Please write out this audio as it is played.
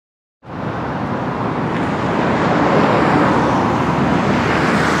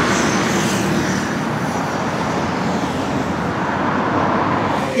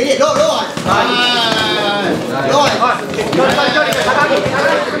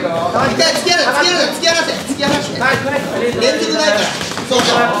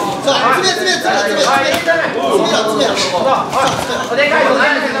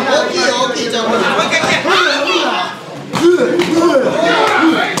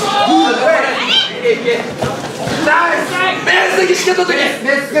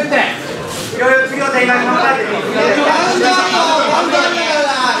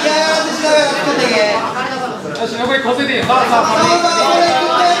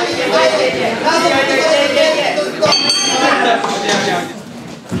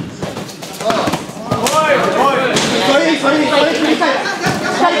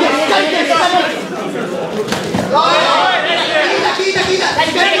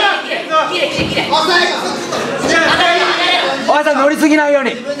お前さん乗りすぎないよう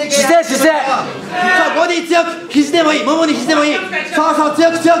に姿勢姿勢。そうボディ強く、肘でもいい、ももに肘でもいい。そうそう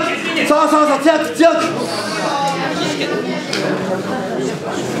強く強く、そうそうそう強く強く。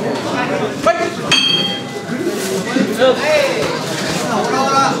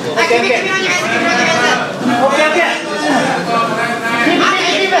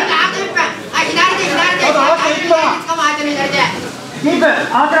キープ、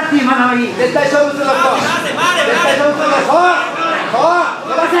アタックまだいい。絶対勝負するの。絶対勝負するの。そう、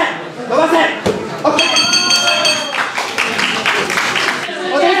伸ばせ、伸ばせ。オッケー。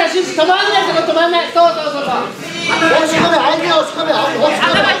お姉さん、止まんないとこ止まんない。そう。押し込め、相手を押し込め、押し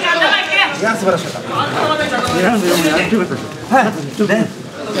込め。いや、素晴らしかった。はい。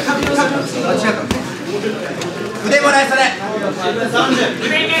腕もらいそれ。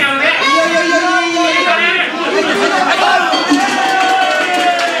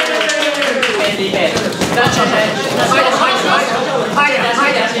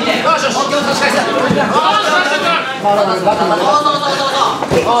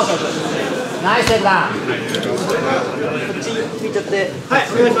ナイスだ。見ちゃって。はい、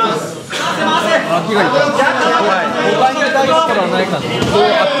お願いします。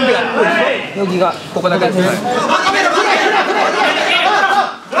ここだけ。